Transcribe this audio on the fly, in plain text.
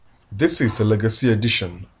This is the legacy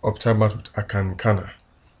edition of Time Out with Akan Kana.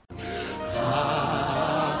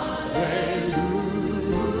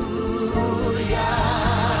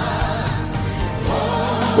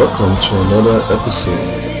 Welcome to another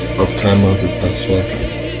episode of Time Out with Pastor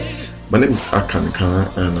Akan. My name is Akan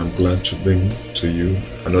Kana and I'm glad to bring to you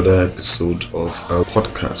another episode of our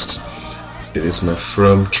podcast. It is my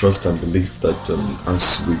firm trust and belief that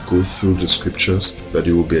as we go through the scriptures that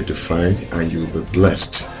you will be edified and you will be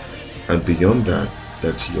blessed. And beyond that,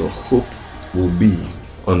 that your hope will be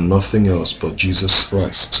on nothing else but Jesus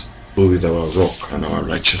Christ, who is our rock and our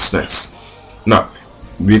righteousness. Now,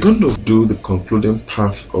 we're going to do the concluding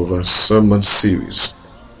part of our sermon series,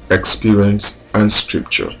 Experience and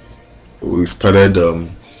Scripture. We started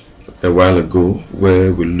a while ago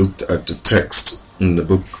where we looked at the text in the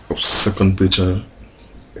book of 2 Peter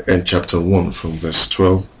and chapter 1 from verse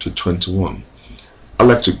 12 to 21. I'd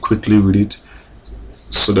like to quickly read it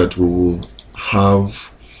so that we will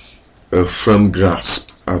have a firm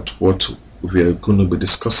grasp at what we are going to be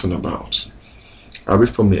discussing about. I read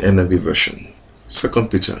from the NIV version, 2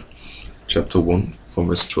 Peter chapter 1 from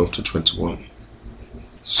verse 12 to 21.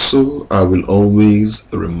 So I will always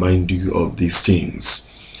remind you of these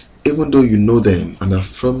things, even though you know them and are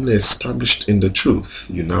firmly established in the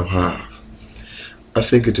truth you now have. I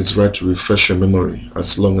think it is right to refresh your memory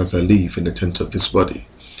as long as I live in the tent of this body,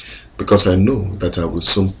 because I know that I will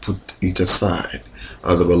soon put it aside,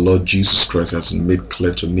 as our Lord Jesus Christ has made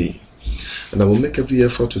clear to me. And I will make every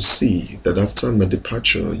effort to see that after my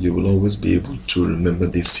departure, you will always be able to remember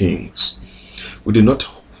these things. We did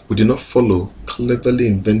not follow cleverly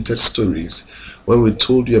invented stories when we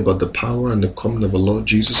told you about the power and the coming of our Lord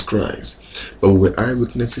Jesus Christ, but we were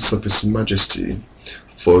eyewitnesses of His majesty,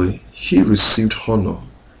 for He received honor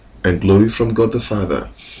and glory from God the Father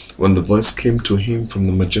when the voice came to Him from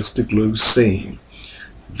the majestic glory, saying,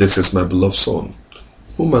 "This is my beloved Son,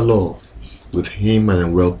 whom I love, with Him I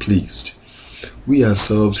am well pleased." We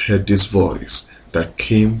ourselves heard this voice that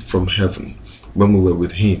came from heaven when we were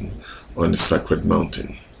with Him on the sacred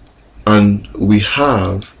mountain. And we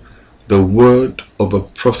have the word of the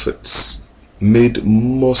prophets made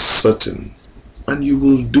more certain, and you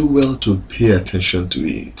will do well to pay attention to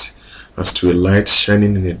it, as to a light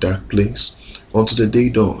shining in a dark place, until the day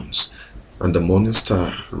dawns and the morning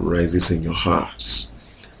star rises in your hearts.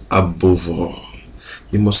 Above all,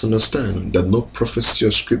 you must understand that no prophecy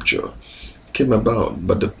or scripture came about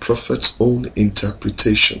by the prophet's own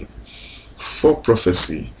interpretation. For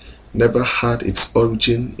prophecy never had its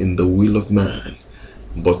origin in the will of man,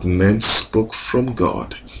 but men spoke from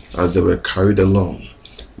God as they were carried along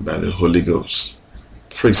by the Holy Ghost.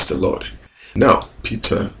 Praise the Lord. Now,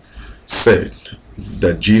 Peter said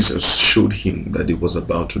that Jesus showed him that he was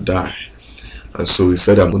about to die. And so he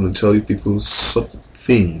said, I'm going to tell you people some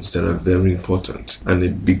things that are very important. And he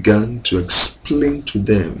began to explain to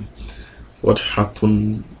them what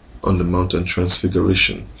happened on the mountain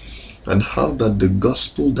transfiguration, and how that the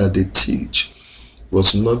gospel that they teach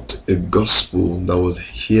was not a gospel that was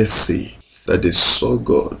hearsay, that they saw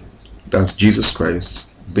God, that's Jesus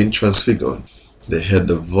Christ, being transfigured. They heard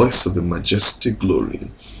the voice of the majestic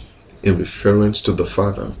glory in reference to the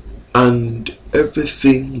Father, and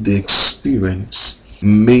everything they experienced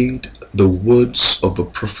made the words of the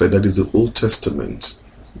prophet, that is the Old Testament,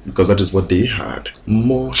 because that is what they had,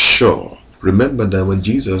 more sure. Remember that when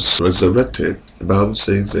Jesus resurrected, the Bible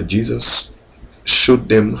says that Jesus showed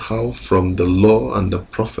them how from the law and the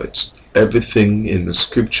prophets, everything in the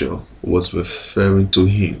scripture was referring to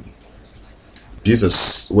Him.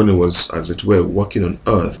 Jesus, when He was, as it were, walking on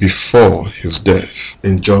earth before His death,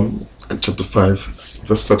 in John chapter 5,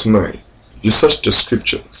 verse 39, you search the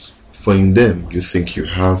scriptures, for in them you think you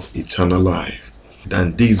have eternal life,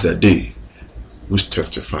 and these are they which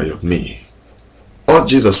testify of me. All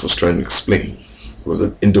Jesus was trying to explain was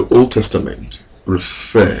that in the Old Testament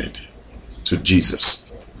referred to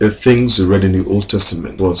Jesus. The things we read in the Old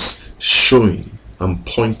Testament was showing and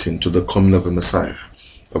pointing to the coming of the Messiah,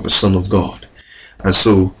 of the Son of God. And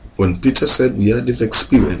so when Peter said we had this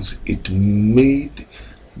experience, it made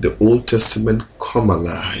the Old Testament come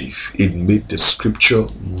alive. It made the scripture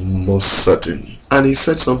more certain. And he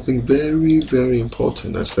said something very, very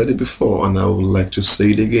important. I've said it before and I would like to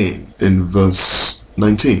say it again. In verse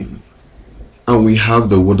 19, and we have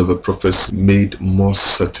the word of the prophets made more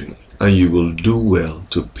certain, and you will do well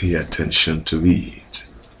to pay attention to it.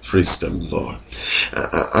 Praise the Lord.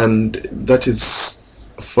 And that is,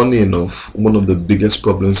 funny enough, one of the biggest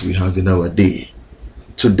problems we have in our day.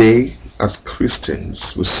 Today, as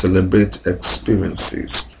Christians, we celebrate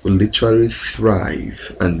experiences. We literally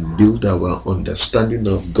thrive and build our understanding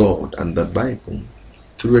of God and the Bible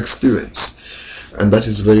through experience, and that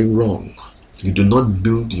is very wrong. You do not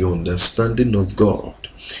build your understanding of God,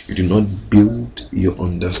 you do not build your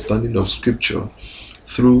understanding of Scripture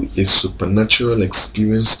through a supernatural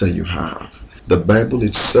experience that you have. The Bible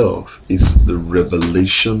itself is the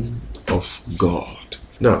revelation of God.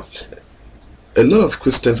 Now, a lot of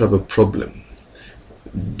Christians have a problem.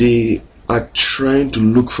 They are trying to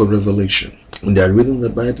look for revelation. When they are reading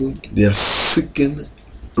the Bible, they are seeking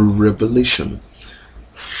revelation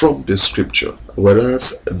from the Scripture,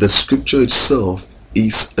 whereas the Scripture itself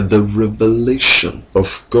is the revelation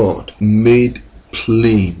of God made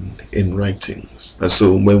plain in writings. And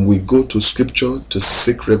so when we go to Scripture to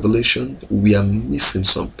seek revelation, we are missing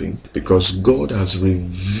something, because God has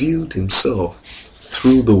revealed himself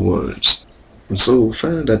through the words. And so we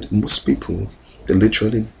find that most people, they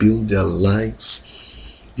literally build their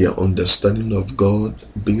lives, their understanding of God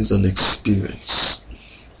based on experience.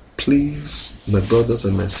 Please, my brothers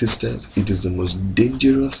and my sisters, it is the most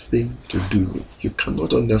dangerous thing to do. You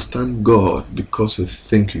cannot understand God because you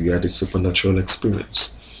think you had a supernatural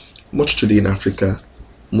experience. Much today in Africa,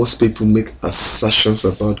 most people make assertions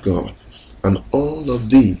about God, and all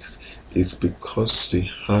of this is because they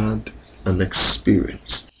had an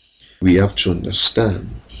experience. We have to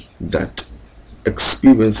understand that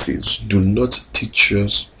experiences do not teach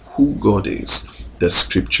us who God is. The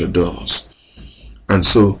Scripture does. And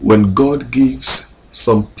so when God gives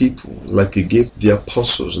some people, like he gave the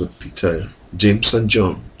apostles, Peter, James and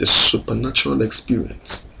John, the supernatural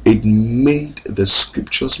experience, it made the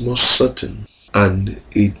Scriptures more certain, and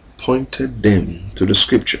it pointed them to the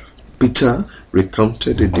Scripture. Peter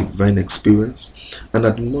recounted a divine experience and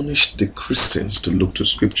admonished the Christians to look to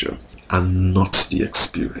Scripture and not the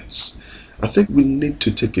experience. I think we need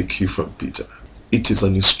to take a cue from Peter. It is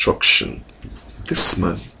an instruction. This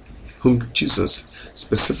man, whom Jesus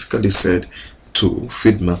specifically said to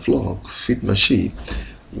feed my flock, feed my sheep,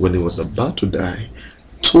 when he was about to die,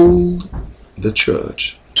 told the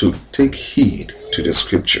church to take heed to the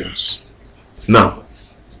Scriptures. Now,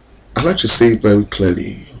 I'd like to say very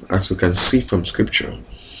clearly, as we can see from Scripture,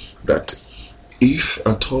 that if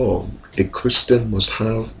at all a Christian must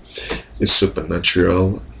have a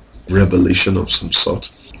supernatural revelation of some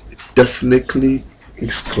sort, it definitely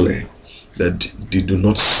is clear that they do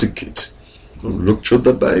not seek it. Look through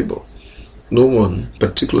the Bible. No one,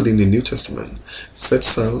 particularly in the New Testament,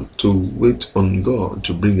 sets out to wait on God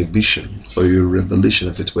to bring a vision or a revelation,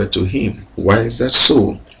 as it were, to him. Why is that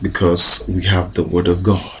so? Because we have the Word of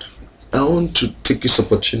God. I want to take this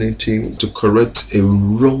opportunity to correct a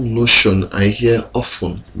wrong notion I hear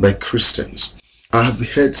often by Christians. I have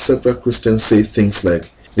heard several Christians say things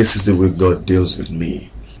like, "This is the way God deals with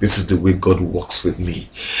me. This is the way God works with me."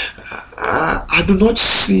 I do not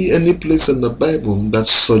see any place in the Bible that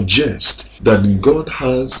suggests that God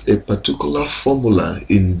has a particular formula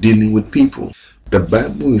in dealing with people. The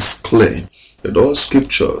Bible is clear that all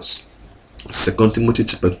Scriptures, 2 Timothy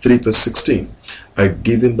chapter 3 verse 16, are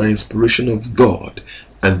given by inspiration of God,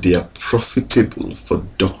 and they are profitable for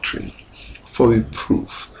doctrine, for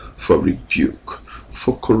reproof, for rebuke,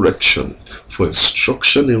 for correction, for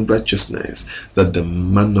instruction in righteousness, that the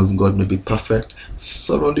man of God may be perfect,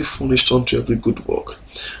 thoroughly furnished unto every good work.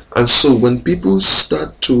 And so when people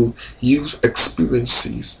start to use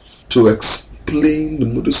experiences to explain the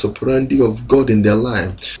modus operandi of God in their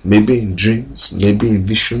life, maybe in dreams, maybe in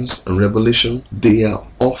visions and revelation, they are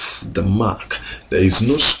off the mark. There is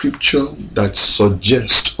no Scripture that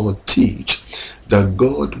suggests or teach that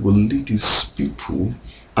God will lead his people,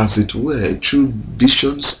 as it were, through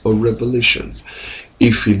visions or revelations.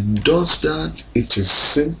 If he does that, it is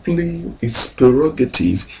simply his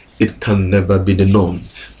prerogative. It can never be the norm.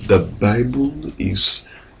 The Bible is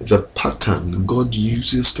the pattern God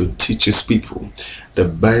uses to teach his people. The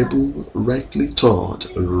Bible, rightly taught,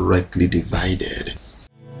 rightly divided.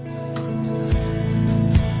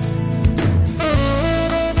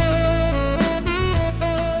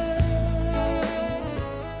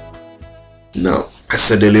 Now, I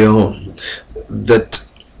said earlier on that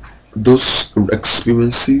those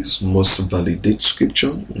experiences must validate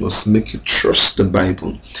Scripture, must make you trust the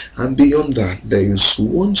Bible. And beyond that, there is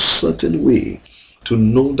one certain way to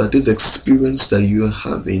know that this experience that you are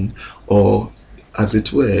having, or as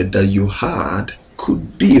it were, that you had,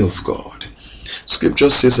 could be of God. Scripture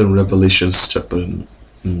says in Revelation chapter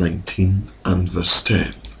 19 and verse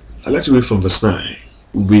 10. I'd like to read from verse 9.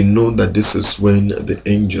 We know that this is when the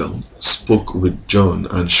angel spoke with John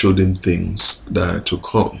and showed him things that are to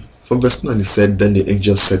come. From verse 9 it said, "Then the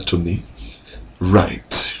angel said to me,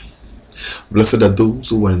 Write, blessed are those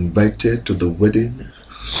who are invited to the wedding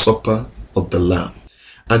supper of the Lamb."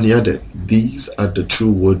 And he added, these are the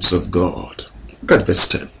true words of God. Look at verse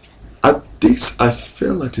 10. At this I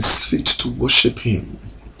fell at his feet to worship him.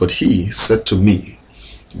 But he said to me,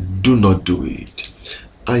 do not do it.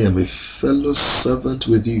 I am a fellow servant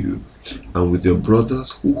with you and with your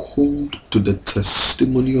brothers who hold to the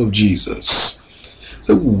testimony of Jesus.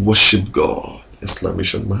 So we worship God,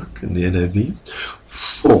 exclamation mark in the NIV,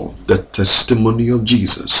 for the testimony of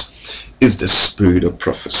Jesus is the spirit of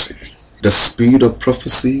prophecy. The spirit of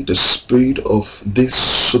prophecy, the spirit of this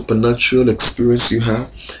supernatural experience you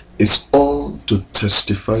have, is all to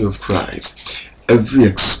testify of Christ. Every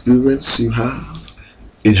experience you have,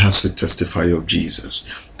 it has to testify of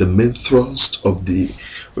Jesus. The main thrust of the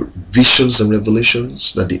visions and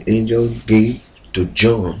revelations that the angel gave to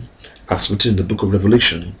John, as written in the book of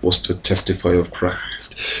Revelation, was to testify of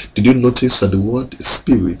Christ. Did you notice that the word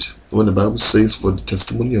spirit, when the Bible says for the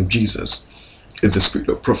testimony of Jesus, is the spirit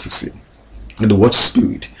of prophecy? And the word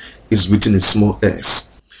spirit is written in small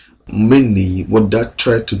s. Mainly what that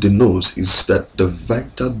tried to denote is that the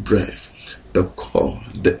vital breath, the core,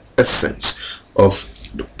 the essence of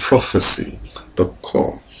the prophecy, the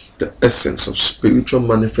core, the essence of spiritual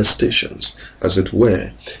manifestations, as it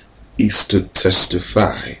were, is to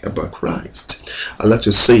testify about Christ. I like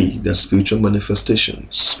to say that spiritual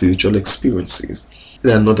manifestations, spiritual experiences,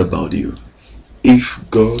 they are not about you. If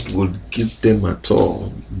God would give them at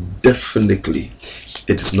all, definitely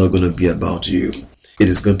it is not going to be about you. It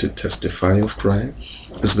is going to testify of Christ.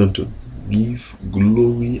 It's going to give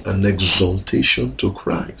glory and exaltation to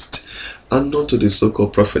Christ and not to the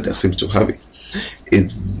so-called prophet that seems to have it.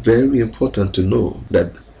 It's very important to know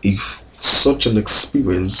that if such an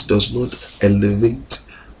experience does not elevate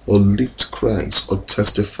or lift Christ or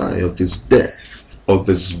testify of his death, of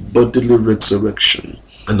his bodily resurrection,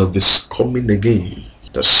 and of his coming again,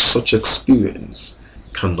 that such experience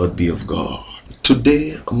cannot be of God.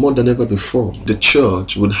 Today, more than ever before, the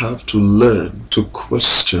church would have to learn to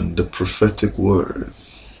question the prophetic word.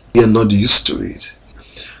 We are not used to it.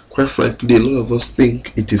 Quite frankly, a lot of us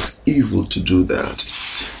think it is evil to do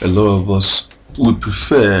that. A lot of us would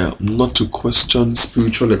prefer not to question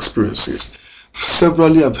spiritual experiences.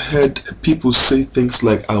 Severally, I've heard people say things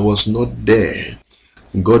like, I was not there.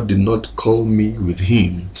 God did not call me with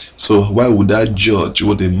him. So why would I judge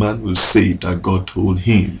what a man will say that God told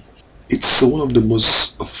him? It's one of the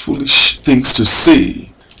most foolish things to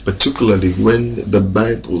say, particularly when the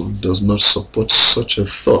Bible does not support such a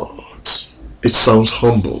thought. It sounds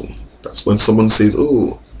humble. That's when someone says,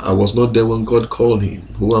 oh, I was not there when God called him.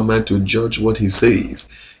 Who am I to judge what he says?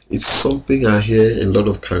 It's something I hear a lot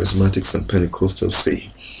of charismatics and Pentecostals say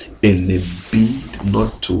in a bid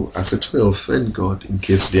not to, as it were, offend God in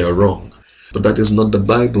case they are wrong. But that is not the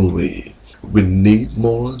Bible way. We need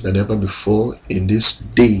more than ever before in this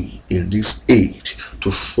day, in this age,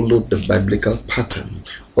 to follow the biblical pattern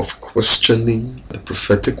of questioning the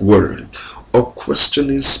prophetic word or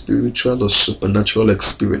questioning spiritual or supernatural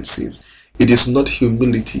experiences. It is not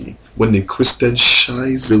humility when a Christian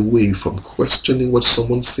shies away from questioning what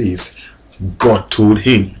someone says God told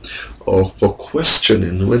him, or for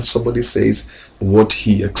questioning when somebody says what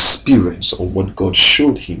he experienced or what God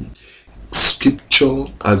showed him. Scripture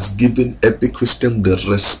has given every Christian the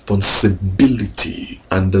responsibility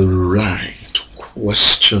and the right to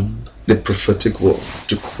question the prophetic word,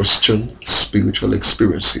 to question spiritual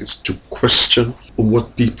experiences, to question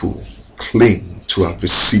what people claim to have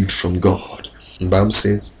received from God. The Bible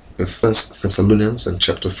says in 1 Thessalonians and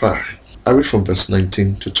chapter 5, I read from verse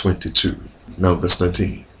 19 to 22. Now verse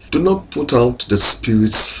 19. Do not put out the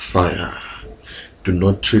Spirit's fire. Do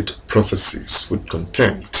not treat prophecies with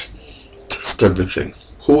contempt. Test everything.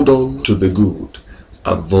 Hold on to the good.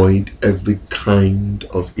 Avoid every kind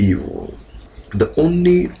of evil. The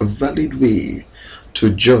only valid way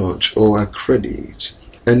to judge or accredit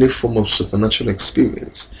any form of supernatural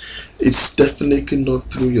experience is definitely not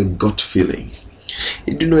through your gut feeling.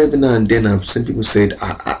 You know, every now and then I've seen people say,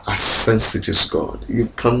 I sense it is God. You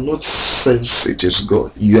cannot sense it is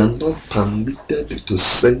God. You are not permitted to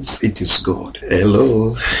sense it is God.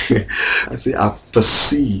 Hello. I say, I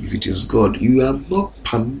perceive it is God. You are not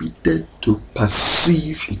permitted to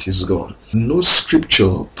perceive it is God. No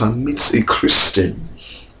scripture permits a Christian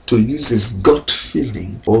to use his gut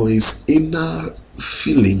feeling or his inner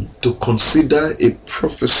feeling to consider a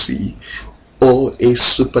prophecy or a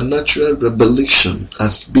supernatural revelation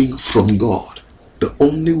as being from God. The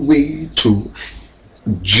only way to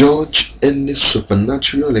judge any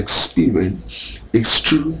supernatural experience is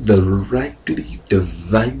through the rightly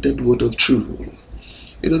divided word of truth.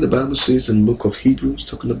 You know, the Bible says in the book of Hebrews,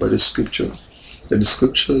 talking about the scripture, that the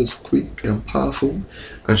scripture is quick and powerful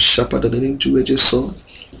and sharper than any two-edged sword,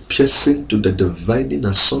 piercing to the dividing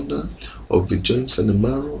asunder of the joints and the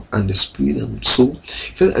marrow and the spirit and soul. He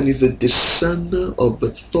said, and is a discerner of the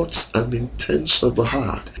thoughts and intents of the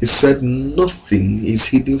heart. He said, nothing is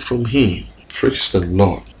hidden from him. Praise the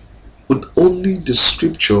Lord. With only the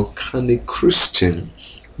scripture can a Christian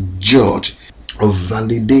judge or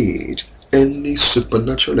validate any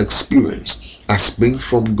supernatural experience as being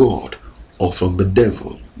from God or from the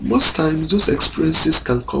devil. Most times those experiences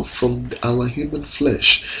can come from our human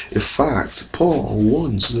flesh. In fact, Paul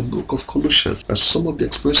warns in the book of Colossians that some of the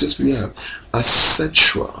experiences we have are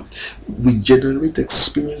sensual. We generate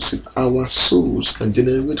experiences. Our souls can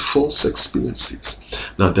generate false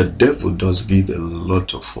experiences. Now the devil does give a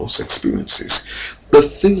lot of false experiences. The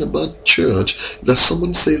thing about church is that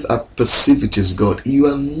someone says, I perceive it is God. You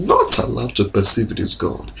are not allowed to perceive it is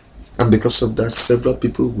God. And because of that, several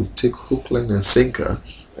people will take hook, line, and sinker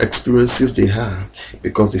experiences they have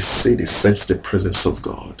because they say they sense the presence of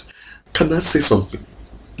God. Can I say something?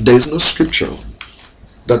 There is no scripture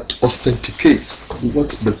that authenticates what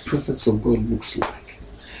the presence of God looks like.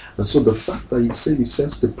 And so the fact that you say you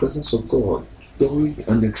sense the presence of God during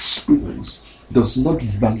an experience does not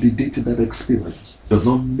validate that experience, does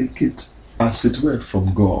not make it, as it were,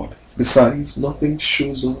 from God. Besides, nothing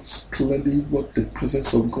shows us clearly what the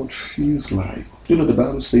presence of God feels like. You know, the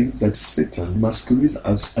Bible says that Satan masquerades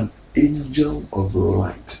as an angel of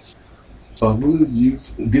light. I will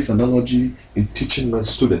use this analogy in teaching my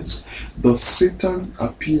students. Does Satan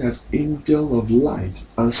appear as angel of light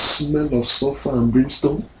and smell of sulfur and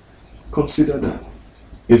brimstone? Consider that.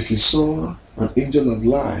 If you saw an angel of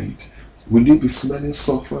light, will you be smelling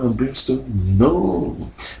sulfur and brimstone?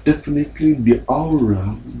 No. Definitely the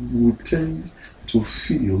aura would tend to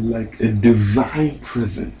feel like a divine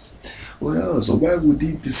presence. Well, so why would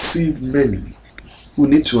he deceive many? We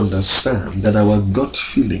need to understand that our gut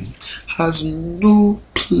feeling has no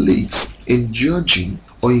place in judging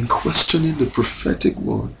or in questioning the prophetic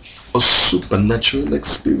word or supernatural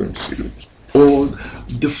experiences, or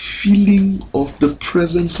the feeling of the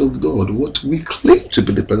presence of God. What we claim to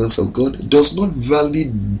be the presence of God does not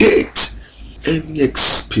validate any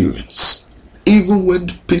experience. Even when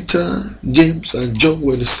Peter, James, and John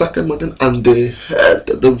were in the sacred mountain and they heard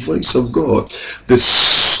the voice of God, they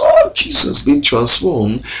saw Jesus being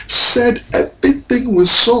transformed, said everything we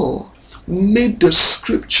saw made the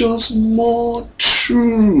scriptures more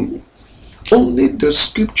true. Only the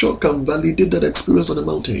scripture can validate that experience on the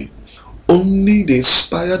mountain. Only the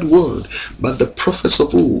inspired word by the prophets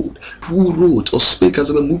of old, who wrote or spake as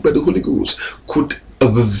they were moved by the Holy Ghost, could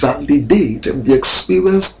validate the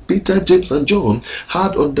experience Peter, James, and John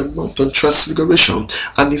had on the Mount of Transfiguration.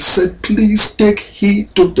 And he said, please take heed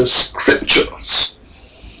to the scriptures.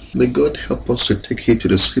 May God help us to take heed to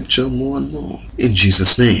the scripture more and more, in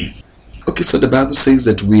Jesus' name. Okay, so the Bible says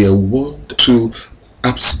that we are warned to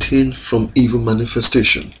abstain from evil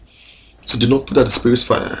manifestation. So do not put out the spirit's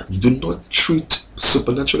fire. Do not treat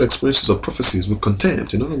supernatural experiences or prophecies with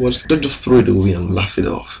contempt. In other words, don't just throw it away and laugh it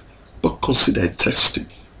off, but consider it, test it.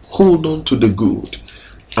 Hold on to the good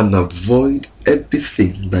and avoid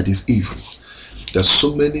everything that is evil. There are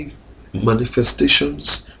so many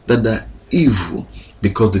manifestations that are evil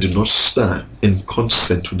because they do not stand in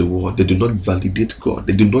consent with the word. They do not validate God.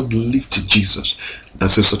 They do not lift Jesus. And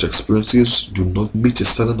so such experiences do not meet the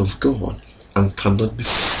standard of God and cannot be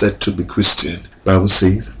said to be Christian. The Bible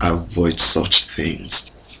says, avoid such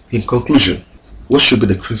things. In conclusion, what should be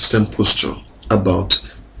the Christian posture about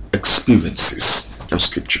experiences and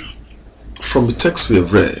scripture? From the text we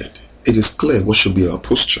have read, it is clear what should be our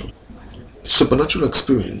posture. Supernatural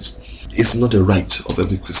experience is not a right of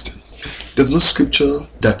every Christian. There's no scripture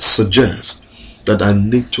that suggests that I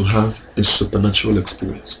need to have a supernatural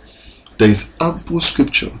experience. There is ample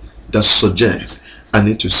scripture that suggests I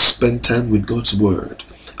need to spend time with God's word.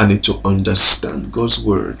 I need to understand God's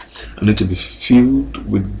word. I need to be filled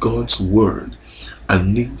with God's word. I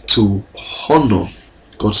need to honor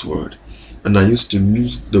God's word. And I used to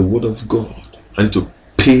use the word of God. I need to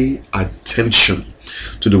pay attention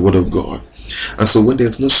to the word of God. And so when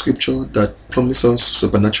there's no scripture that promises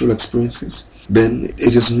supernatural experiences, then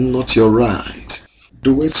it is not your right.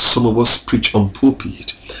 The way some of us preach on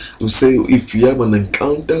pulpit, we say if you have an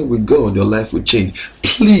encounter with God, your life will change.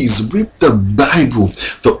 Please read the Bible.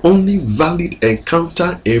 The only valid encounter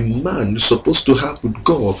a man is supposed to have with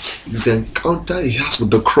God is the encounter he has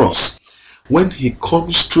with the cross. When he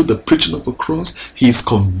comes through the preaching of the cross, he is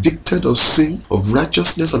convicted of sin, of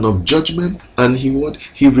righteousness, and of judgment, and he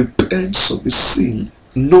repents of his sin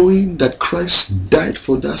knowing that Christ died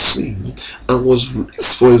for that sin and was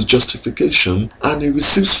raised for his justification, and he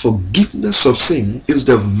receives forgiveness of sin, is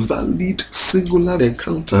the valid singular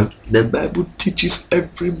encounter the Bible teaches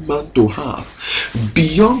every man to have.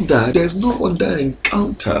 Beyond that, there's no other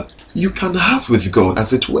encounter you can have with God,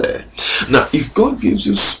 as it were. Now, if God gives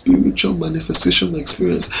you spiritual manifestation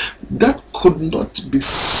experience, that could not be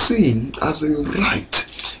seen as a right.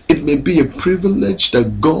 It may be a privilege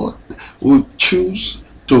that God will choose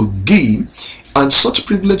to give, and such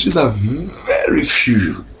privileges are very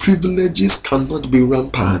few. Privileges cannot be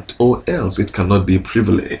rampant, or else it cannot be a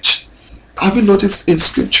privilege. Have you noticed in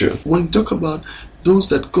scripture, when you talk about those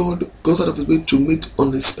that God goes out of his way to meet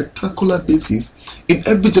on a spectacular basis, in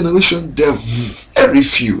every generation there are very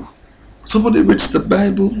few. Somebody reads the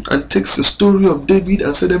Bible and takes the story of David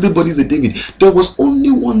and said everybody's a David. There was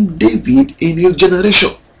only one David in his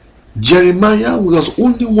generation. Jeremiah was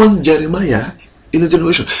only one Jeremiah in his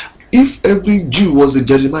generation. If every Jew was a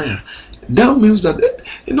Jeremiah, that means that,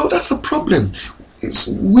 that's a problem.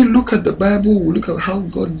 We look at the Bible, we look at how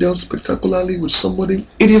God dealt spectacularly with somebody.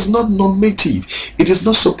 It is not normative. It is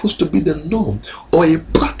not supposed to be the norm or a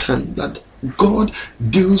pattern that God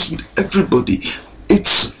deals with everybody.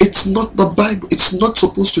 It's not the Bible. It's not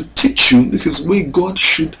supposed to teach you this is where God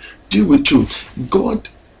should deal with you. God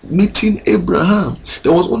meeting Abraham,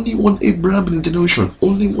 there was only one Abraham in his generation,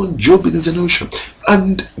 only one Job in his generation.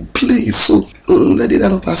 And please, so let it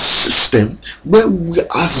out of our system where we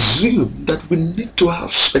assume that we need to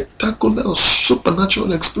have spectacular or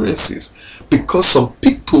supernatural experiences because some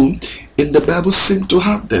people in the Bible seem to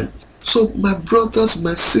have them. So my brothers,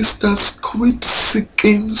 my sisters, quit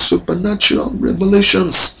seeking supernatural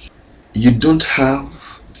revelations. You don't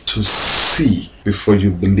have to see before you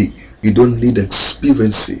believe. You don't need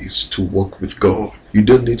experiences to walk with God. You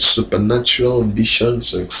don't need supernatural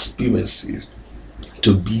visions or experiences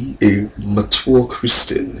to be a mature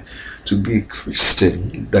Christian, to be a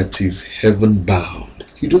Christian that is heaven bound.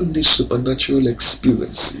 You don't need supernatural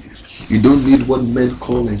experiences. You don't need what men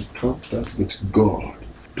call encounters with God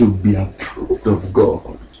to be approved of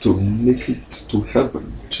God, to make it to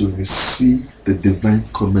heaven, to receive the divine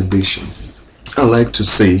commendation. I like to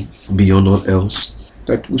say, beyond all else,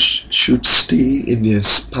 that we should stay in the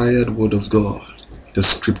inspired word of God, the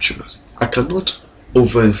scriptures. I cannot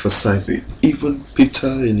overemphasize it. Even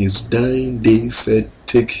Peter in his dying days said,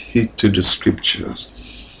 take heed to the scriptures.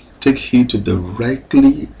 Take heed to the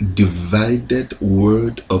rightly divided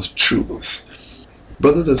word of truth.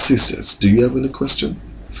 Brothers and sisters, do you have any question?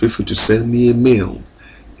 Feel free to send me a mail,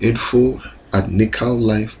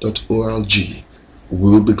 info@nicallife.org.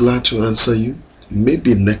 We'll be glad to answer you.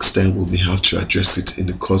 Maybe next time we may have to address it in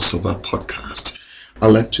the course of our podcast. I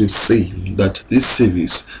like to say that this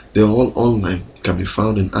series, they're all online. It can be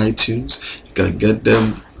found in iTunes. You can get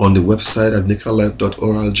them on the website at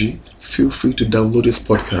nicallife.org. Feel free to download this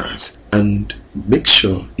podcast and make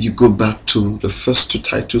sure you go back to the first 2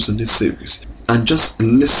 titles in this series and just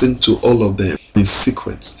listen to all of them in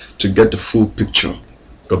sequence to get the full picture.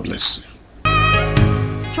 God bless you.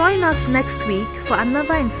 Join us next week for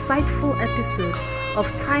another insightful episode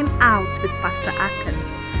of Time Out with Pastor Akan.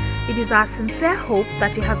 It is our sincere hope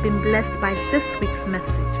that you have been blessed by this week's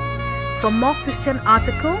message. For more Christian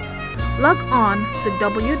articles, log on to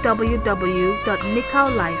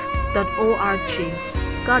www.nicallife.org.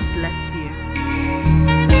 God bless you.